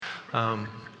Um,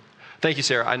 Thank you,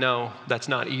 Sarah. I know that's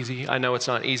not easy. I know it's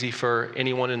not easy for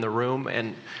anyone in the room.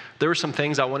 And there were some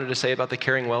things I wanted to say about the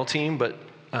Caring Well team, but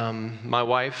my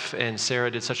wife and Sarah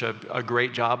did such a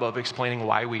great job of explaining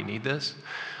why we need this,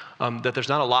 that there's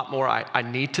not a lot more I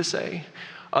need to say,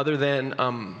 other than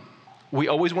we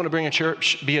always want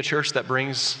to be a church that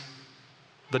brings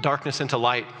the darkness into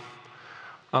light,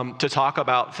 to talk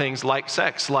about things like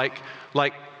sex, like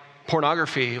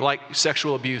pornography, like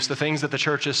sexual abuse, the things that the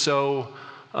church is so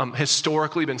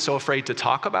historically been so afraid to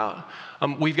talk about.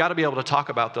 We've got to be able to talk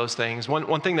about those things.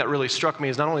 One thing that really struck me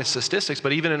is not only statistics,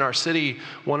 but even in our city,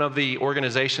 one of the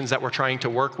organizations that we're trying to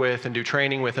work with and do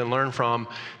training with and learn from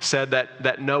said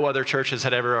that no other churches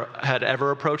had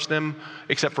ever approached them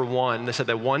except for one. They said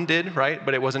that one did, right?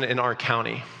 But it wasn't in our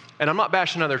county. And I'm not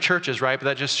bashing other churches, right? But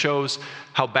that just shows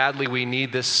how badly we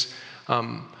need this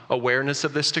awareness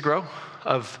of this to grow,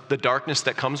 of the darkness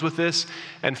that comes with this.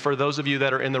 And for those of you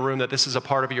that are in the room, that this is a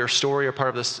part of your story, or part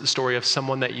of the story of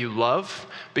someone that you love,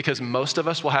 because most of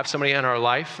us will have somebody in our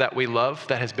life that we love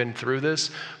that has been through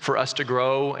this, for us to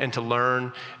grow and to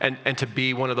learn and to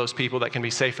be one of those people that can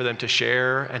be safe for them to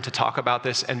share and to talk about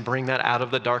this and bring that out of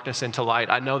the darkness into light.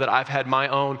 I know that I've had my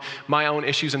own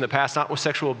issues in the past, not with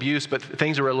sexual abuse, but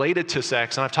things related to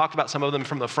sex. And I've talked about some of them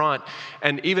from the front.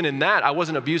 And even in that, I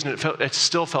wasn't abused, and it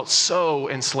still felt so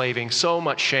enslaving, so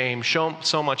much shame,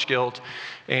 so much guilt,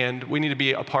 and we need to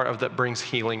be a part of that brings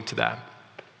healing to that.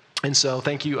 And so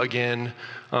thank you again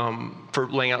for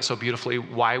laying out so beautifully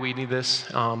why we need this.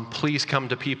 Please come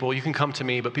to people. You can come to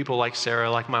me, but people like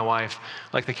Sarah, like my wife,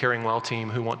 like the Caring Well team,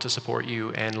 who want to support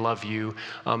you and love you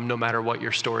no matter what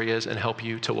your story is, and help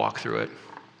you to walk through it.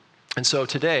 And so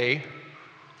today,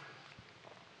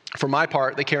 for my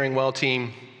part, the Caring Well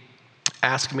team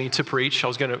asked me to preach. I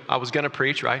was gonna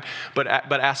preach, right? But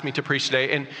asked me to preach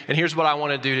today. And here's what I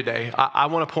want to do today. I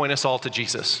want to point us all to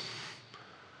Jesus.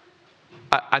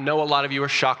 I know a lot of you are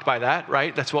shocked by that,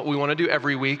 right? That's what we want to do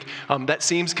every week. That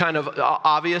seems kind of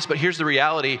obvious, but here's the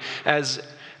reality.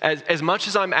 As much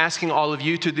as I'm asking all of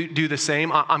you to do the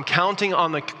same, I'm counting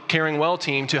on the Caring Well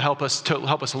team to help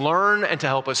us learn and to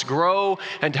help us grow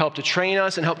and to help to train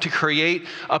us and help to create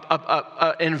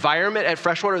an environment at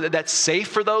Freshwater that's safe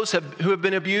for those who have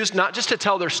been abused, not just to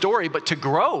tell their story, but to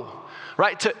grow.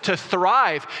 Right? To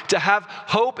thrive, to have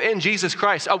hope in Jesus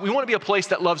Christ. We want to be a place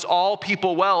that loves all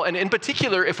people well. And in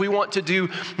particular, if we want to do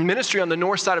ministry on the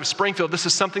north side of Springfield, this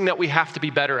is something that we have to be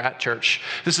better at, church.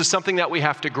 This is something that we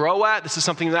have to grow at. This is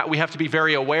something that we have to be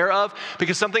very aware of.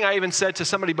 Because something I even said to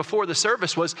somebody before the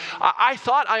service was, I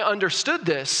thought I understood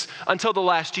this until the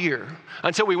last year.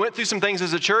 Until we went through some things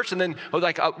as a church, and then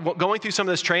going through some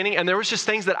of this training, and there was just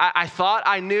things that I thought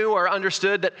I knew or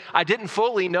understood that I didn't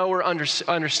fully know or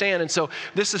understand. And so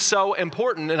this is so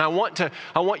important, and I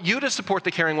want you to support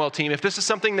the Caring Well team. If this is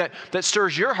something that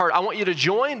stirs your heart, I want you to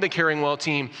join the Caring Well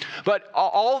team. But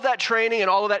all of that training and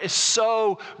all of that is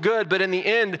so good, but in the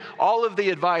end, all of the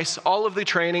advice, all of the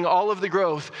training, all of the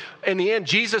growth, in the end,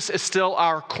 Jesus is still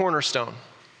our cornerstone.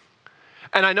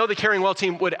 And I know the Caring Well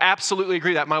team would absolutely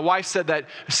agree that. My wife said that,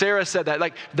 Sarah said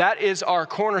that, that is our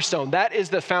cornerstone. That is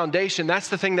the foundation. That's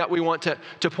the thing that we want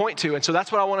to point to. And so that's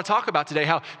what I want to talk about today,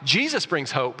 how Jesus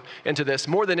brings hope into this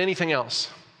more than anything else.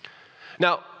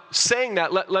 Now, saying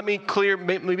that, let me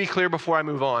be clear before I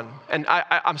move on. And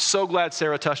I'm so glad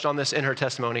Sarah touched on this in her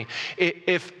testimony.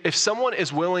 If someone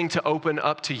is willing to open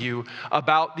up to you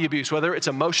about the abuse, whether it's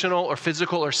emotional or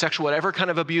physical or sexual, whatever kind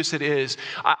of abuse it is,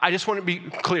 I just want to be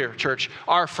clear, church.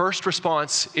 Our first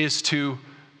response is to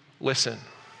listen.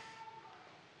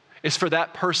 It's for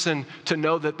that person to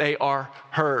know that they are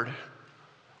heard.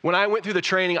 When I went through the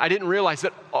training, I didn't realize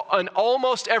that on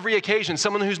almost every occasion,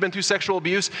 someone who's been through sexual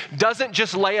abuse doesn't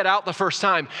just lay it out the first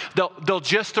time. They'll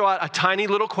just throw out a tiny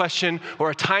little question or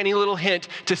a tiny little hint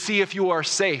to see if you are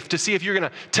safe, to see if you're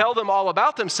going to tell them all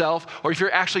about themselves or if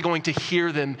you're actually going to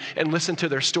hear them and listen to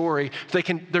their story.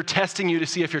 They're testing you to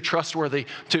see if you're trustworthy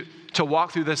to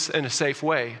walk through this in a safe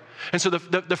way. And so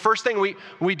the first thing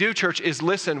we do, church, is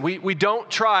listen. We don't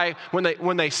try,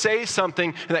 when they say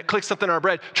something and that clicks something in our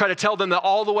brain, try to tell them that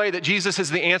all the way that Jesus is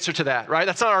the answer to that, right?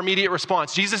 That's not our immediate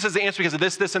response. Jesus is the answer because of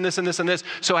this, this, and this, and this, and this,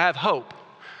 so I have hope.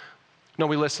 No,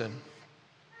 we listen.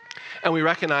 And we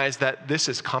recognize that this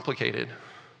is complicated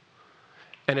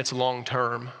and it's long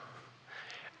term.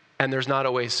 And there's not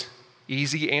always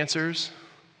easy answers.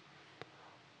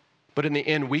 But in the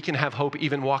end, we can have hope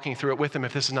even walking through it with them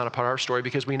if this is not a part of our story,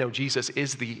 because we know Jesus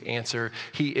is the answer.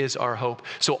 He is our hope.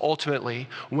 So ultimately,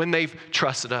 when they've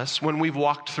trusted us, when we've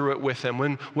walked through it with them,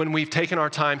 when we've taken our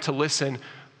time to listen,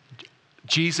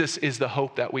 Jesus is the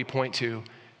hope that we point to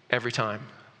every time,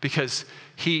 because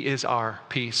he is our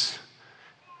peace.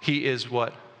 He is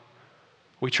what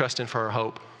we trust in for our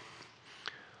hope.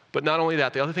 But not only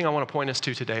that, the other thing I want to point us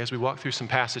to today as we walk through some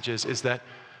passages is that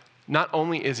not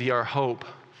only is he our hope,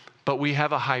 but we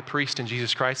have a high priest in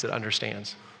Jesus Christ that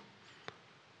understands.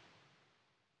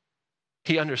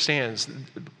 He understands.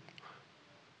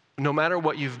 No matter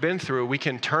what you've been through, we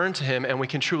can turn to him and we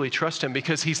can truly trust him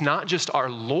because he's not just our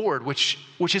Lord, which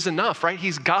is enough, right?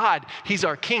 He's God. He's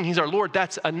our King. He's our Lord.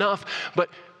 That's enough. But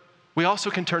we also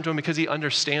can turn to him because he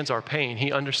understands our pain.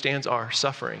 He understands our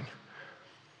suffering.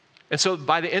 And so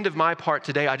by the end of my part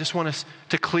today, I just want us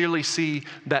to clearly see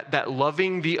that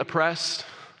loving the oppressed,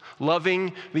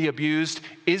 loving the abused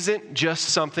isn't just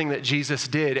something that Jesus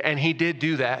did, and he did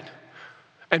do that.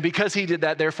 And because he did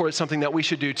that, therefore it's something that we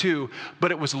should do too,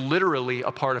 but it was literally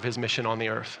a part of his mission on the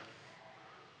earth.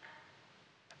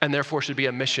 And therefore should be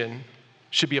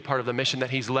a part of the mission that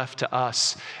he's left to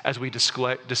us as we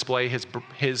display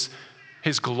his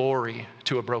glory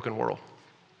to a broken world.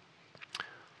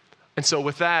 And so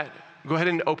with that, go ahead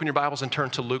and open your Bibles and turn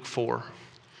to Luke 4.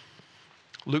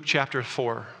 Luke chapter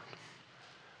 4.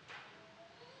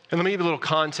 And let me give you a little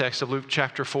context of Luke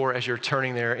chapter 4 as you're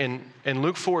turning there. In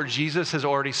Luke 4, Jesus has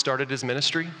already started his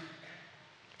ministry.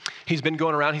 He's been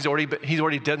going around. He's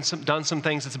already done some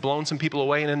things that's blown some people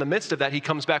away. And in the midst of that, he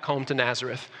comes back home to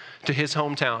Nazareth, to his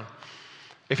hometown.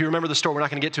 If you remember the story, we're not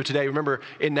going to get to it today. Remember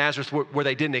in Nazareth where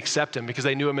they didn't accept him because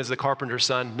they knew him as the carpenter's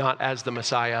son, not as the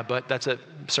Messiah, but that's a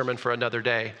sermon for another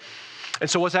day. And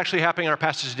so what's actually happening in our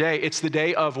passage today, it's the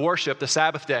day of worship, the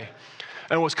Sabbath day.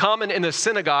 And it was common in the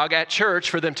synagogue at church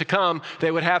for them to come,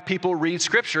 they would have people read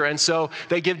scripture. And so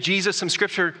they give Jesus some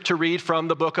scripture to read from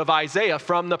the book of Isaiah,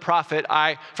 from the prophet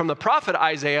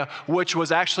Isaiah, which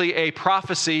was actually a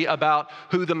prophecy about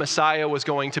who the Messiah was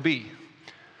going to be.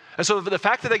 And so the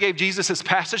fact that they gave Jesus this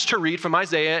passage to read from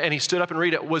Isaiah and he stood up and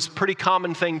read it was a pretty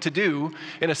common thing to do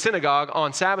in a synagogue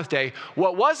on Sabbath day.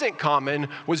 What wasn't common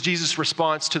was Jesus'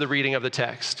 response to the reading of the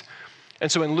text.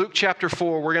 And so in Luke chapter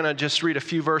 4, we're going to just read a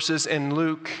few verses in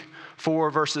Luke 4,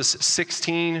 verses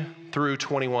 16 through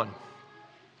 21.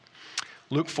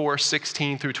 Luke 4,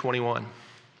 16 through 21.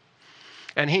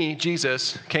 And he,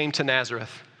 Jesus, came to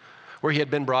Nazareth, where he had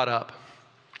been brought up.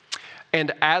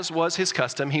 And as was his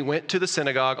custom, he went to the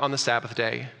synagogue on the Sabbath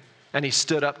day, and he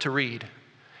stood up to read.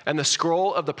 And the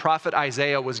scroll of the prophet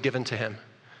Isaiah was given to him.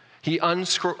 He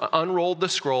unrolled the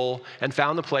scroll and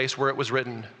found the place where it was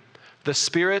written, "The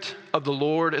Spirit of the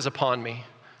Lord is upon me,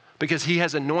 because he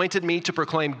has anointed me to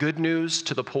proclaim good news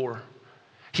to the poor.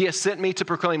 He has sent me to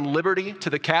proclaim liberty to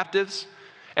the captives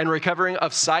and recovering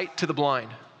of sight to the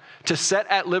blind, to set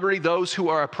at liberty those who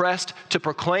are oppressed, to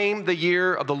proclaim the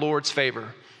year of the Lord's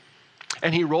favor."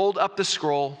 And he rolled up the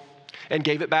scroll and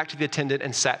gave it back to the attendant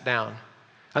and sat down.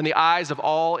 And the eyes of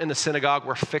all in the synagogue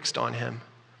were fixed on him.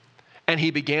 And he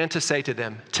began to say to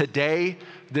them, "Today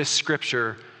this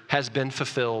scripture has been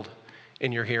fulfilled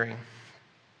in your hearing."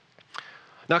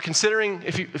 Now, considering,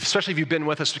 especially if you've been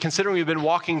with us, considering we've been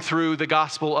walking through the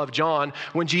Gospel of John,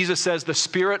 when Jesus says the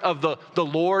Spirit of the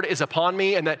Lord is upon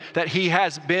me and that he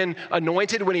has been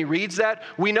anointed, when he reads that,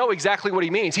 we know exactly what he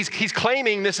means. He's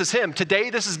claiming this is him. Today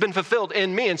this has been fulfilled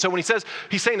in me. And so when he says,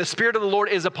 he's saying the Spirit of the Lord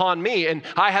is upon me and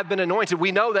I have been anointed,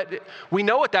 we know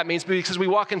what that means because we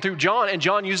walk in through John and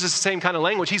John uses the same kind of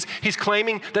language. He's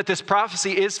claiming that this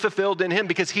prophecy is fulfilled in him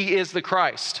because he is the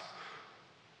Christ.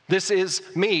 This is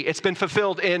me. It's been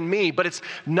fulfilled in me. But it's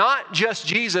not just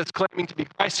Jesus claiming to be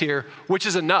Christ here, which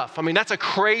is enough. I mean, that's a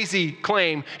crazy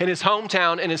claim in his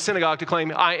hometown, in his synagogue, to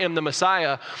claim, "I am the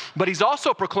Messiah." But he's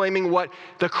also proclaiming what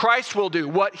the Christ will do,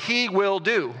 what he will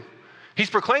do. He's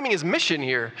proclaiming his mission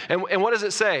here. And what does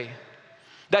it say?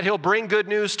 That he'll bring good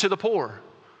news to the poor.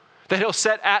 That he'll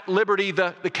set at liberty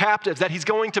the captives. That he's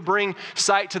going to bring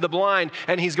sight to the blind.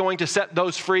 And he's going to set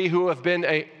those free who have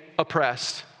been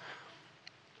oppressed.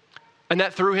 And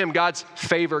that through him, God's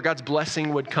favor, God's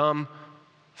blessing would come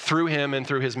through him and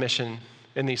through his mission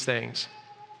in these things.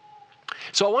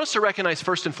 So I want us to recognize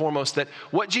first and foremost that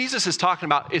what Jesus is talking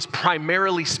about is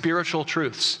primarily spiritual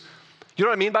truths. You know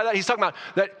what I mean by that? He's talking about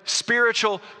that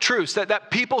spiritual truths, that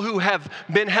people who have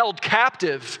been held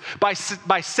captive by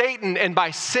Satan and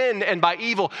by sin and by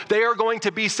evil, they are going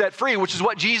to be set free, which is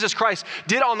what Jesus Christ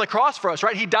did on the cross for us,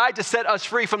 right? He died to set us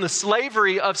free from the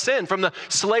slavery of sin, from the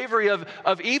slavery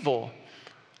of evil.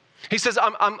 He says,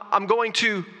 I'm going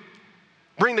to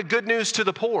bring the good news to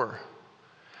the poor.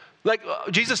 Like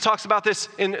Jesus talks about this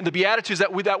in the Beatitudes,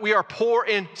 that we are poor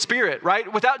in spirit,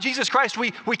 right? Without Jesus Christ,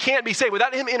 we can't be saved.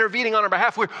 Without him intervening on our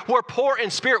behalf, we're poor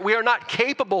in spirit. We are not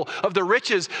capable of the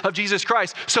riches of Jesus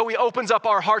Christ. So he opens up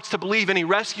our hearts to believe and he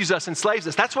rescues us and saves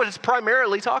us. That's what it's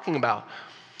primarily talking about.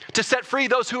 to set free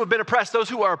those who have been oppressed, those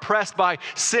who are oppressed by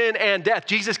sin and death.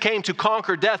 Jesus came to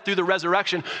conquer death through the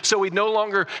resurrection, so we no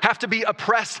longer have to be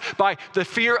oppressed by the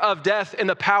fear of death and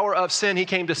the power of sin. He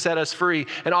came to set us free,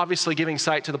 and obviously giving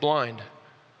sight to the blind.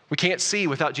 We can't see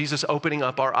without Jesus opening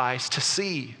up our eyes to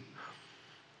see.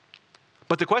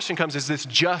 But the question comes, is this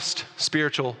just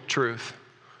spiritual truth?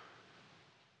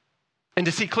 And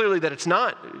to see clearly that it's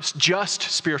not just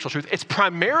spiritual truth, it's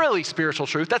primarily spiritual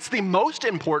truth. That's the most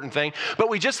important thing. But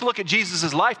we just look at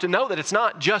Jesus' life to know that it's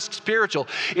not just spiritual.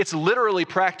 It's literally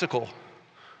practical.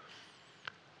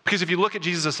 Because if you look at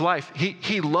Jesus' life,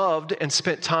 he loved and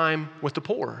spent time with the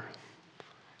poor.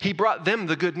 He brought them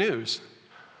the good news.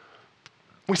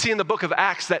 We see in the book of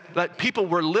Acts that people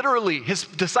were literally, his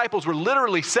disciples were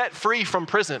literally set free from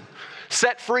prison,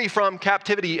 set free from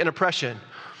captivity and oppression.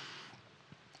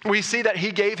 We see that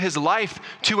he gave his life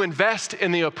to invest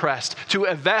in the oppressed, to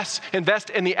invest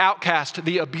in the outcast,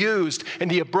 the abused,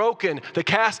 and the broken, the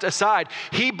cast aside.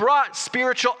 He brought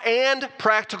spiritual and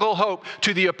practical hope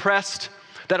to the oppressed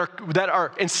that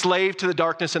are enslaved to the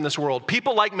darkness in this world.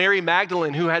 People like Mary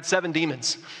Magdalene, who had 7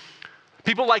 demons.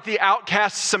 People like the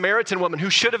outcast Samaritan woman who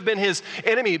should have been his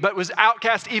enemy, but was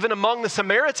outcast even among the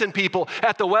Samaritan people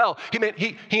at the well.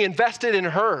 He invested in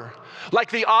her.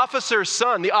 Like the officer's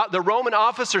son, the Roman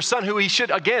officer's son, who he should,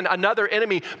 again, another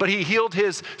enemy, but he healed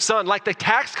his son. Like the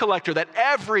tax collector that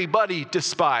everybody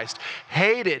despised,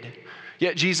 hated,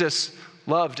 yet Jesus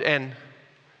loved and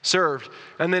served.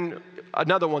 And then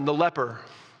another one, the leper,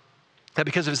 that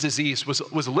because of his disease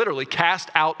was literally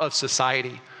cast out of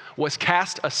society, was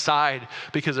cast aside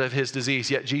because of his disease,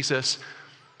 yet Jesus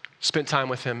spent time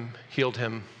with him, healed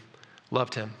him,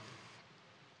 loved him.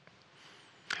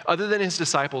 Other than his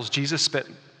disciples, Jesus spent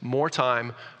more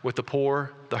time with the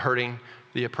poor, the hurting,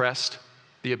 the oppressed,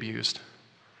 the abused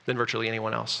than virtually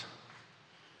anyone else.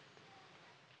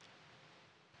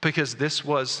 Because this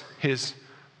was his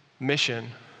mission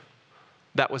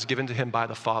that was given to him by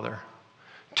the Father,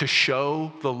 to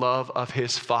show the love of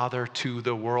his Father to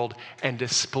the world and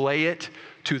display it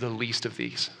to the least of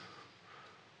these.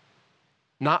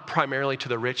 Not primarily to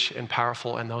the rich and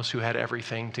powerful and those who had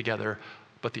everything together,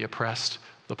 but the oppressed,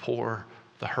 the poor,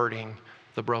 the hurting,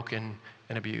 the broken,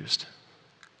 and abused.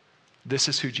 This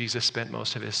is who Jesus spent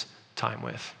most of his time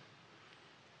with.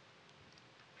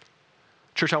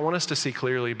 Church, I want us to see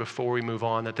clearly before we move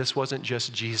on that this wasn't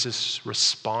just Jesus'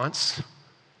 response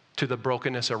to the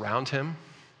brokenness around him.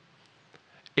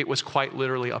 It was quite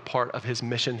literally a part of his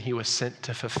mission he was sent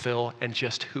to fulfill and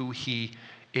just who he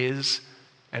is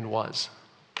and was.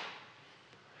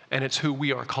 And it's who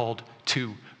we are called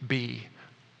to be.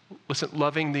 Listen,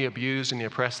 loving the abused and the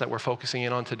oppressed that we're focusing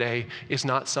in on today is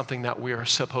not something that we are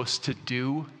supposed to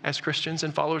do as Christians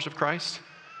and followers of Christ.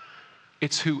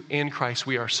 It's who in Christ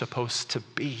we are supposed to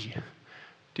be. Do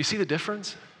you see the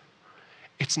difference?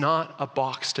 It's not a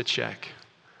box to check.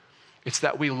 It's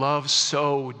that we love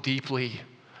so deeply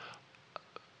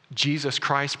Jesus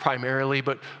Christ primarily,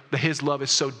 but his love is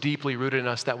so deeply rooted in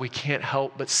us that we can't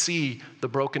help but see the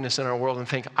brokenness in our world and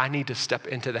think, I need to step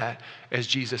into that as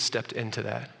Jesus stepped into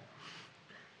that.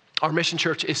 Our mission,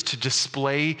 church, is to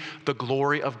display the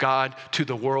glory of God to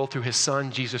the world through his son,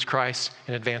 Jesus Christ,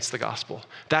 and advance the gospel.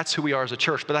 That's who we are as a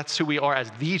church, but that's who we are as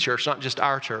the church, not just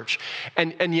our church.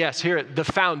 And yes, here, the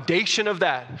foundation of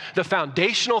that, the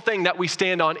foundational thing that we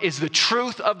stand on is the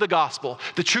truth of the gospel,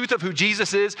 the truth of who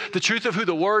Jesus is, the truth of who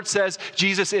the word says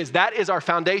Jesus is. That is our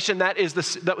foundation. That is the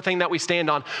thing that we stand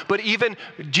on. But even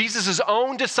Jesus'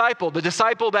 own disciple, the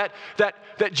disciple that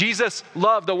Jesus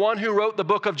loved, the one who wrote the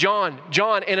book of John,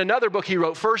 in another book he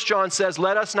wrote, 1 John says,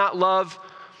 let us not love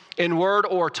in word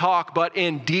or talk, but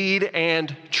in deed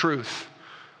and truth.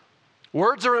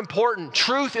 Words are important.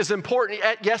 Truth is important,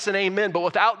 yes and amen, but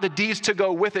without the deeds to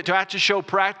go with it, to actually show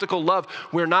practical love,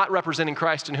 we're not representing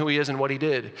Christ and who he is and what he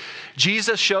did.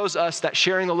 Jesus shows us that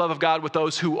sharing the love of God with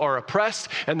those who are oppressed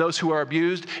and those who are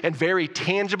abused in very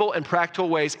tangible and practical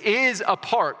ways is a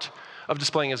part of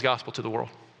displaying his gospel to the world.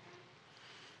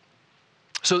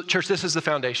 So, church, this is the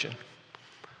foundation.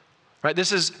 Right?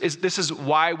 This is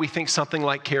why we think something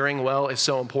like caring well is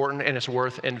so important and it's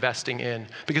worth investing in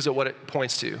because of what it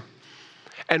points to.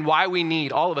 And why we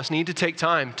need, all of us need to take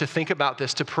time to think about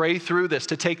this, to pray through this,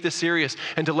 to take this serious,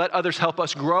 and to let others help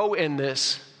us grow in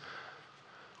this.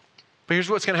 But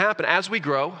here's what's going to happen. As we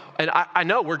grow, and I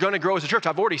know we're going to grow as a church.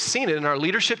 I've already seen it in our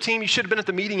leadership team. You should have been at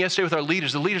the meeting yesterday with our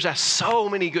leaders. The leaders asked so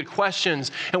many good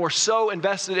questions, and we're so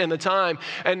invested in the time.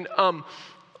 And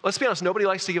let's be honest, nobody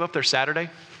likes to give up their Saturday.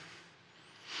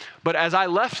 But as I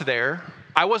left there,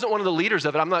 I wasn't one of the leaders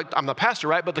of it. I'm the pastor,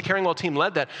 right? But the Caring Well team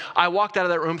led that. I walked out of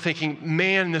that room thinking,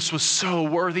 man, this was so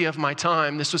worthy of my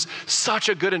time. This was such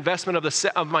a good investment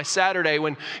of my Saturday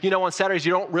when, on Saturdays,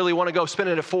 you don't really want to go spend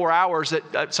it at 4 hours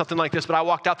at something like this. But I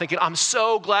walked out thinking, I'm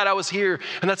so glad I was here.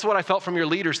 And that's what I felt from your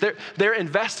leaders. They're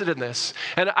invested in this.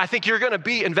 And I think you're going to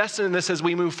be invested in this as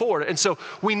we move forward. And so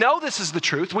we know this is the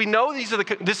truth. We know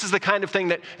this is the kind of thing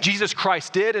that Jesus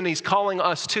Christ did and he's calling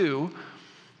us to.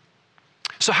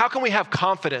 So how can we have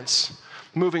confidence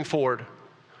moving forward,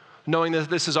 knowing that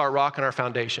this is our rock and our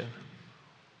foundation?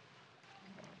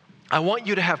 I want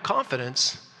you to have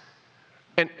confidence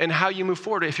in how you move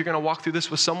forward. If you're going to walk through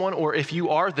this with someone, or if you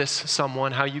are this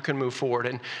someone, how you can move forward.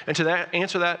 And to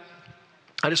answer that,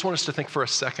 I just want us to think for a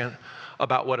second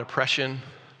about what oppression,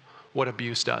 what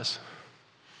abuse does.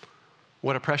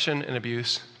 What oppression and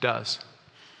abuse does.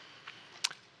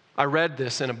 I read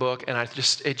this in a book and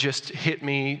it just hit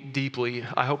me deeply.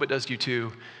 I hope it does you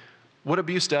too. What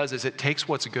abuse does is it takes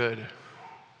what's good.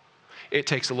 It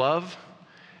takes love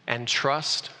and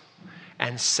trust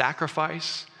and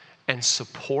sacrifice and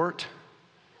support,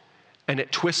 and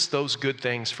it twists those good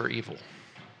things for evil.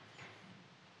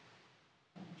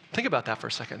 Think about that for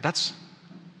a second. That's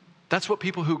what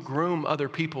people who groom other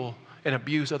people and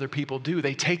abuse other people do.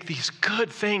 They take these good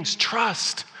things,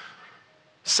 trust,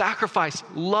 sacrifice,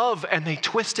 love, and they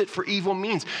twist it for evil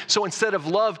means. So instead of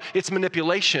love, it's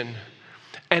manipulation,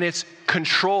 and it's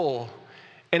control,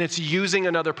 and it's using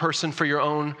another person for your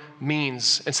own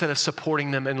means instead of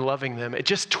supporting them and loving them. It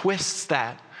just twists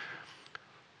that.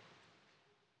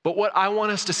 But what I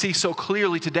want us to see so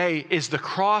clearly today is the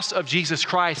cross of Jesus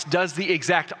Christ does the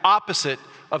exact opposite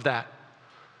of that.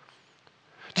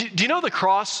 Do you know the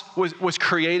cross was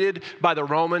created by the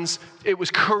Romans? It was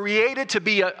created to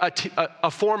be a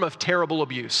form of terrible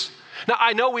abuse. Now,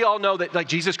 I know we all know that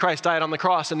Jesus Christ died on the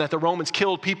cross and that the Romans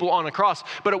killed people on a cross,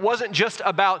 but it wasn't just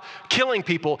about killing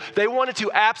people. They wanted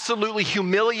to absolutely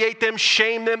humiliate them,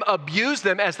 shame them, abuse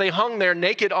them as they hung there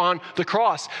naked on the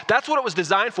cross. That's what it was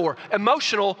designed for,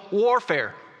 emotional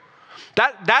warfare.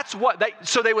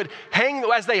 So they would hang,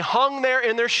 as they hung there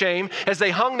in their shame, as they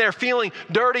hung there feeling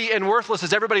dirty and worthless,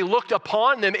 as everybody looked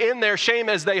upon them in their shame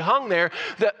as they hung there,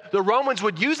 the Romans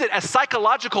would use it as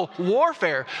psychological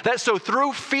warfare. So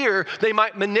through fear, they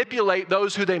might manipulate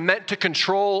those who they meant to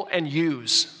control and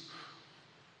use.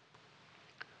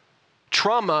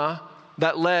 Trauma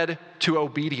that led to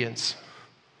obedience.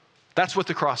 That's what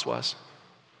the cross was.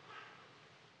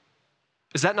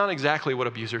 Is that not exactly what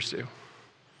abusers do?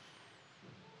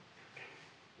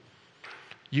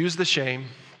 Use the shame,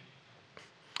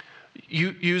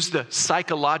 use the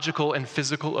psychological and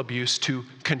physical abuse to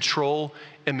control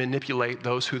and manipulate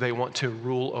those who they want to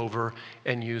rule over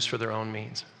and use for their own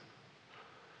means.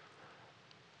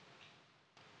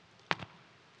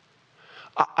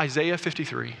 Isaiah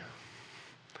 53,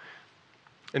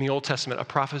 in the Old Testament, a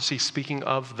prophecy speaking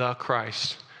of the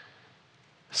Christ,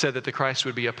 said that the Christ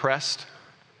would be oppressed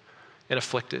and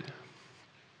afflicted,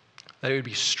 that he would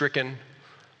be stricken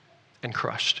and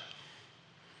crushed.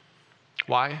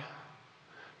 Why?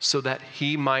 So that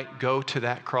he might go to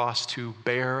that cross to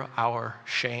bear our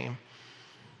shame,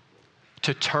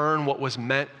 to turn what was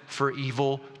meant for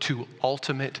evil to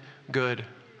ultimate good.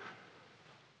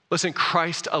 Listen,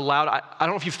 Christ allowed, I don't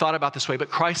know if you've thought about this way, but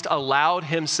Christ allowed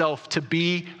himself to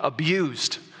be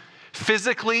abused,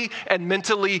 physically and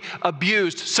mentally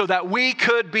abused, so that we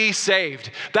could be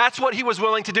saved. That's what he was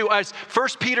willing to do. As 1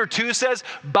 Peter 2 says,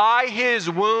 by his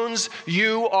wounds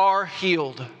you are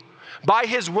healed. By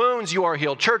his wounds you are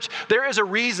healed. Church, there is a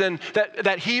reason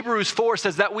that Hebrews 4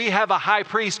 says that we have a high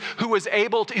priest who is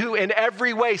able to, who in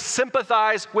every way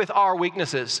sympathize with our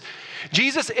weaknesses.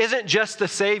 Jesus isn't just the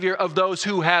savior of those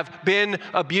who have been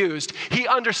abused. He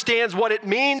understands what it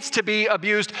means to be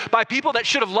abused by people that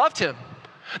should have loved him.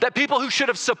 That people who should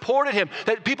have supported him,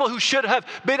 that people who should have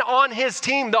been on his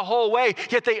team the whole way,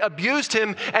 yet they abused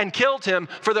him and killed him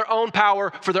for their own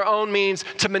power, for their own means,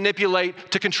 to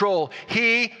manipulate, to control.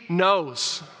 He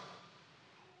knows.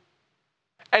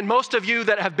 And most of you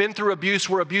that have been through abuse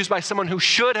were abused by someone who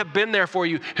should have been there for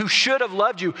you, who should have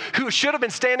loved you, who should have been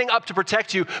standing up to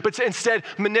protect you, but instead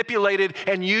manipulated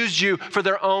and used you for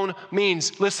their own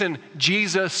means. Listen,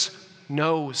 Jesus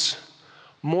knows.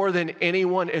 More than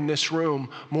anyone in this room,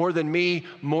 more than me,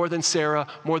 more than Sarah,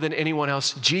 more than anyone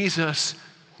else, Jesus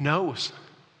knows.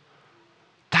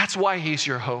 That's why he's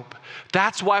your hope.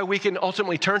 That's why we can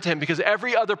ultimately turn to him, because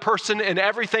every other person and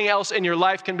everything else in your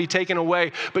life can be taken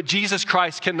away, but Jesus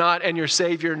Christ cannot, and your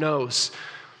Savior knows.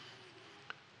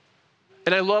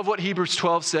 And I love what Hebrews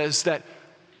 12 says, that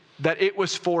it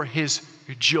was for his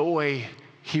joy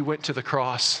he went to the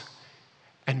cross.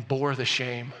 and bore the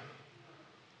shame.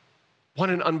 What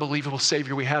an unbelievable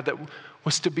Savior we have that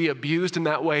was to be abused in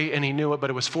that way, and he knew it, but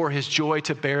it was for his joy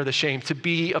to bear the shame, to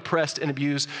be oppressed and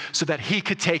abused so that he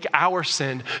could take our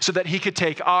sin, so that he could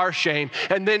take our shame,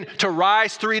 and then to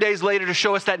rise 3 days later to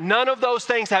show us that none of those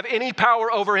things have any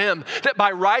power over him, that by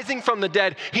rising from the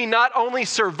dead, he not only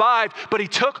survived, but he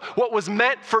took what was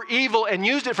meant for evil and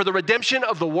used it for the redemption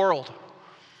of the world.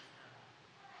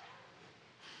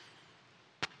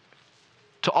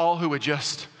 To all who would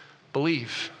just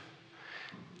believe.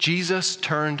 Jesus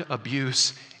turned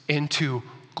abuse into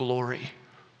glory.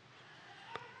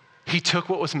 He took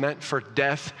what was meant for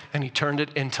death and he turned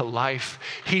it into life.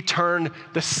 He turned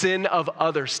the sin of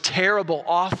others, terrible,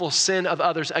 awful sin of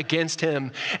others against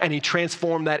him, and he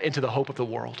transformed that into the hope of the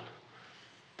world,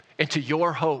 into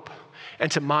your hope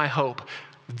and to my hope.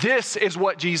 This is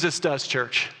what Jesus does,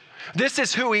 church. This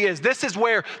is who he is. This is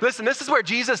where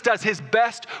Jesus does his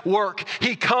best work.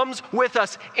 He comes with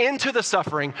us into the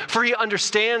suffering, for he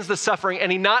understands the suffering,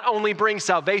 and he not only brings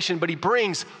salvation, but he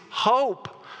brings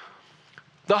hope.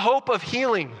 The hope of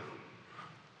healing,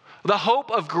 the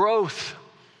hope of growth,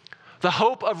 the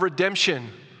hope of redemption,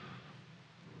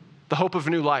 the hope of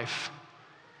new life.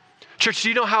 Church, do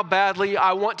you know how badly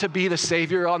I want to be the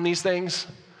Savior on these things?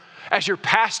 As your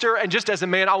pastor and just as a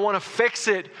man, I want to fix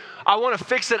it. I want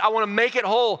to make it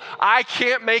whole. I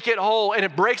can't make it whole, and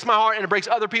it breaks my heart and it breaks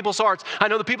other people's hearts. I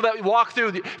know the people that walk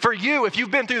through, for you, if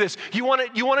you've been through this, you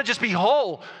want to just be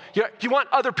whole. You want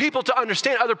other people to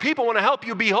understand. Other people want to help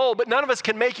you be whole, but none of us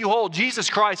can make you whole. Jesus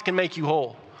Christ can make you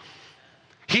whole.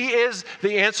 He is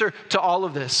the answer to all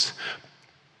of this,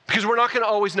 because we're not going to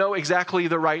always know exactly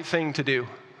the right thing to do.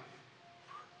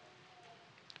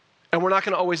 And we're not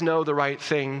going to always know the right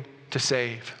thing to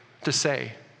say.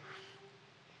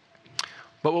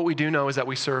 But what we do know is that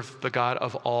we serve the God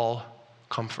of all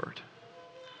comfort,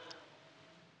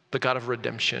 the God of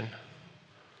redemption,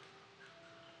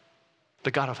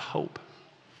 the God of hope.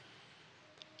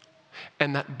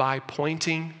 And that by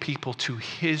pointing people to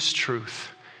his truth,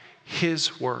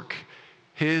 his work,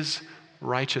 his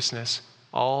righteousness,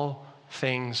 all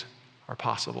things are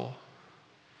possible.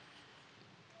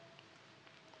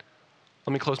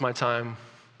 Let me close my time.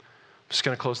 I'm just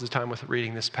going to close the time with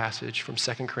reading this passage from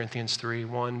 2 Corinthians 3,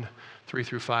 1, 3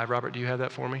 through 5. Robert, do you have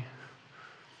that for me?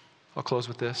 I'll close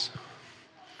with this.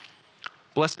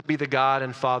 Blessed be the God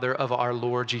and Father of our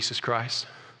Lord Jesus Christ,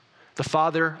 the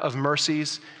Father of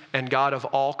mercies and God of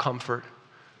all comfort,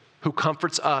 who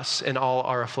comforts us in all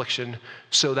our affliction,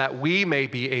 so that we may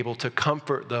be able to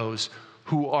comfort those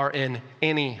who are in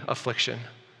any affliction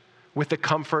with the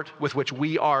comfort with which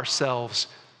we ourselves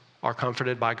are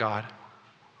comforted by God.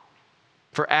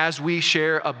 For as we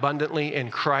share abundantly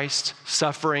in Christ's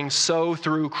suffering, so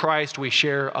through Christ we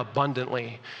share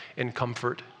abundantly in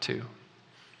comfort too.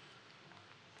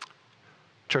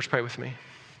 Church, pray with me.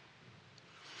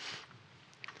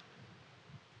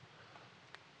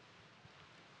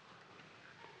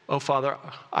 Oh, Father,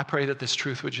 I pray that this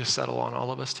truth would just settle on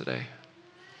all of us today.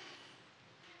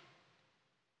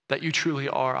 That you truly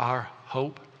are our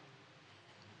hope,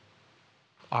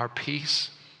 our peace,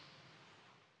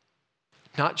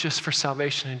 not just for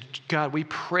salvation. And God, we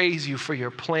praise you for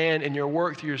your plan and your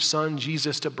work through your Son,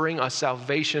 Jesus, to bring us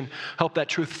salvation. Help that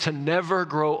truth to never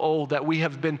grow old, that we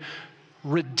have been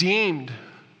redeemed,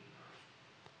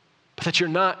 but that you're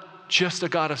not just a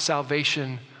God of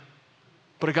salvation,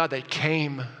 but a God that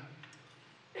came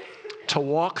to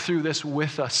walk through this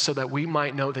with us so that we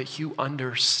might know that you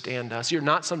understand us. You're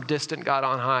not some distant God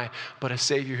on high, but a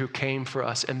Savior who came for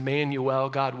us, Emmanuel,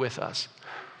 God with us.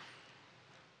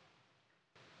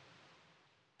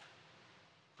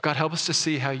 God, help us to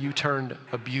see how you turned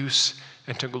abuse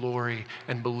into glory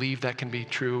and believe that can be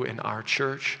true in our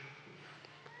church,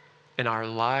 in our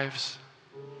lives,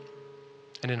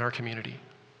 and in our community.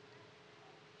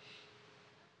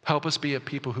 Help us be a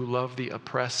people who love the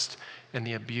oppressed and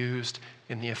the abused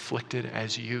and the afflicted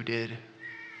as you did.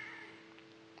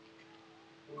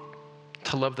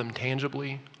 To love them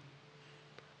tangibly,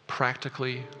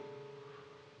 practically,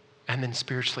 and then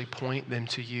spiritually point them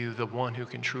to you, the one who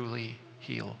can truly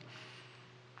heal.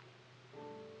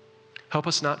 Help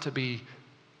us not to be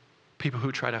people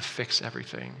who try to fix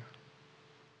everything,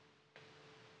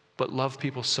 but love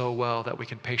people so well that we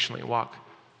can patiently walk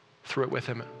through it with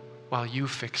them while you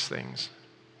fix things.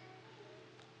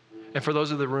 And for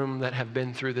those of the room that have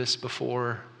been through this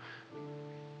before,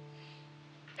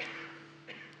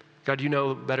 God, you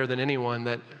know better than anyone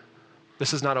that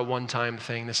this is not a one-time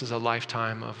thing. This is a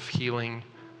lifetime of healing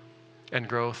and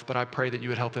growth. But I pray that you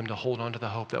would help them to hold on to the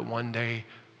hope that one day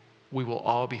we will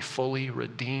all be fully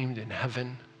redeemed in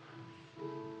heaven,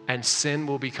 and sin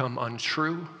will become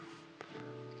untrue,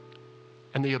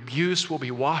 and the abuse will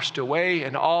be washed away,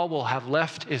 and all we'll have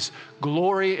left is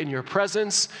glory in your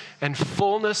presence and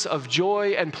fullness of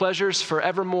joy and pleasures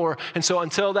forevermore. And so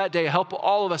until that day, help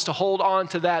all of us to hold on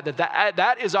to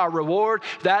that is our reward,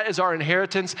 that is our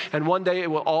inheritance, and one day it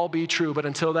will all be true. But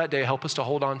until that day, help us to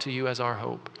hold on to you as our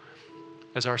hope,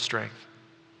 as our strength,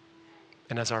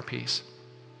 and as our peace.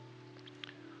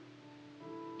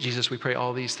 Jesus, we pray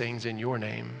all these things in your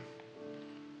name.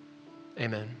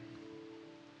 Amen.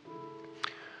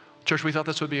 Church, we thought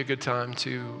this would be a good time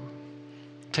to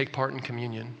take part in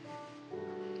communion,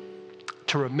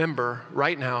 to remember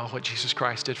right now what Jesus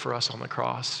Christ did for us on the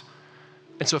cross.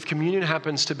 And so if communion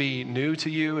happens to be new to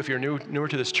you, if you're newer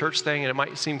to this church thing and it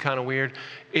might seem kind of weird,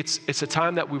 it's a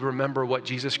time that we remember what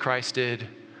Jesus Christ did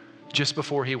just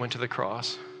before he went to the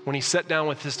cross. When he sat down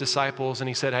with his disciples and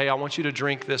he said, hey, I want you to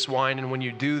drink this wine, and when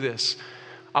you do this,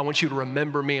 I want you to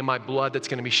remember me and my blood that's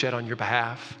going to be shed on your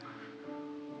behalf.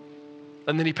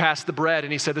 And then he passed the bread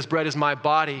and he said, this bread is my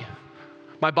body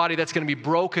that's going to be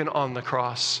broken on the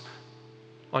cross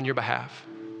on your behalf.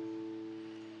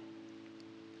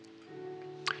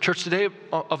 Church, today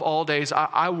of all days,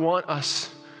 I want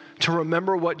us to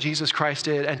remember what Jesus Christ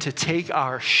did and to take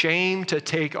our shame, to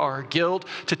take our guilt,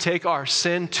 to take our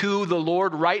sin to the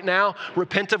Lord right now.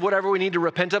 Repent of whatever we need to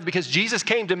repent of, because Jesus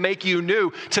came to make you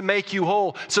new, to make you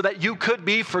whole, so that you could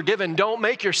be forgiven. Don't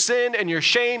make your sin and your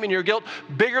shame and your guilt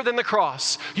bigger than the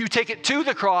cross. You take it to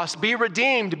the cross, be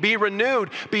redeemed, be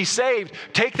renewed, be saved.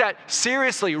 Take that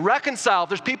seriously. Reconcile. If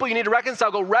there's people you need to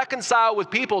reconcile, go reconcile with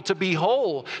people to be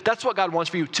whole. That's what God wants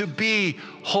for you, to be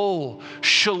whole.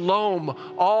 Shalom,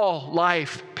 all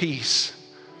life, peace.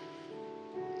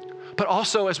 But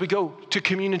also, as we go to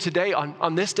communion today,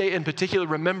 on this day in particular,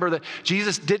 remember that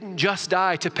Jesus didn't just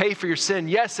die to pay for your sin,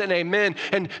 yes and amen,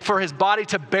 and for his body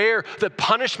to bear the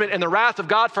punishment and the wrath of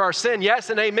God for our sin, yes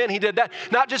and amen. He did that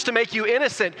not just to make you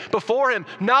innocent before him,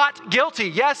 not guilty,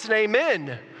 yes and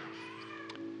amen.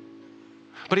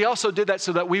 But he also did that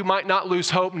so that we might not lose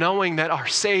hope, knowing that our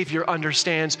Savior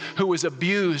understands who was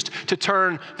abused, to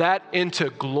turn that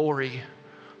into glory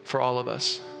for all of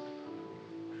us.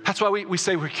 That's why we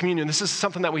say we're communion. This is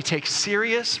something that we take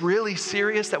serious, really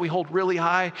serious, that we hold really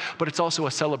high, but it's also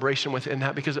a celebration within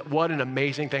that, because what an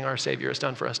amazing thing our Savior has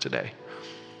done for us today.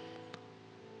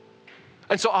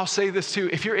 And so I'll say this too,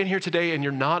 if you're in here today and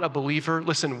you're not a believer,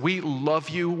 listen, we love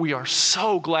you. We are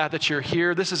so glad that you're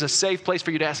here. This is a safe place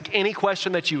for you to ask any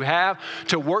question that you have,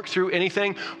 to work through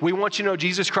anything. We want you to know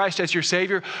Jesus Christ as your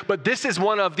Savior, but this is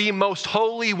one of the most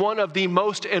holy, one of the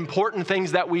most important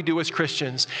things that we do as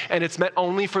Christians, and it's meant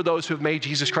only for those who have made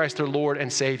Jesus Christ their Lord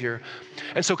and Savior.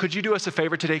 And so could you do us a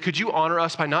favor today? Could you honor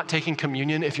us by not taking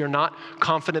communion if you're not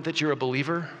confident that you're a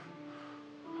believer?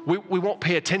 We won't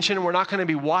pay attention. We're not going to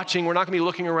be watching. We're not going to be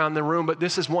looking around the room, but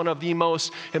this is one of the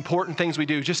most important things we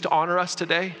do, just to honor us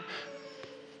today.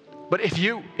 But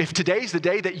if today's the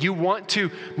day that you want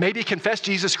to maybe confess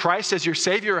Jesus Christ as your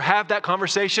Savior or have that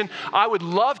conversation, I would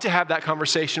love to have that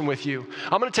conversation with you.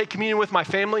 I'm going to take communion with my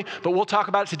family, but we'll talk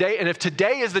about it today. And if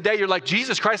today is the day you're like,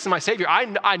 Jesus Christ is my Savior,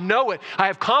 I know it, I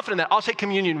have confidence that I'll take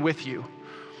communion with you.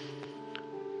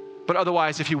 But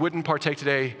otherwise, if you wouldn't partake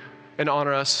today and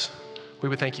honor us, we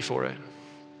would thank you for it.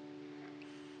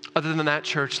 Other than that,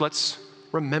 church, let's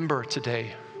remember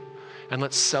today, and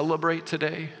let's celebrate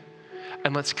today,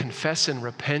 and let's confess and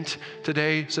repent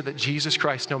today, so that Jesus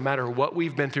Christ, no matter what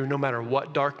we've been through, no matter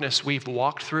what darkness we've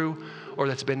walked through or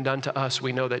that's been done to us,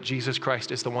 we know that Jesus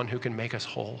Christ is the one who can make us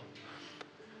whole.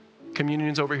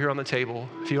 Communion's over here on the table.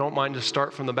 If you don't mind, just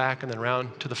start from the back and then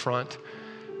round to the front.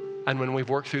 And when we've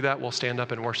worked through that, we'll stand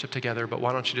up and worship together. But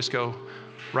why don't you just go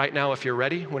right now, if you're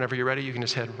ready, whenever you're ready, you can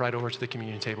just head right over to the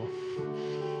communion table.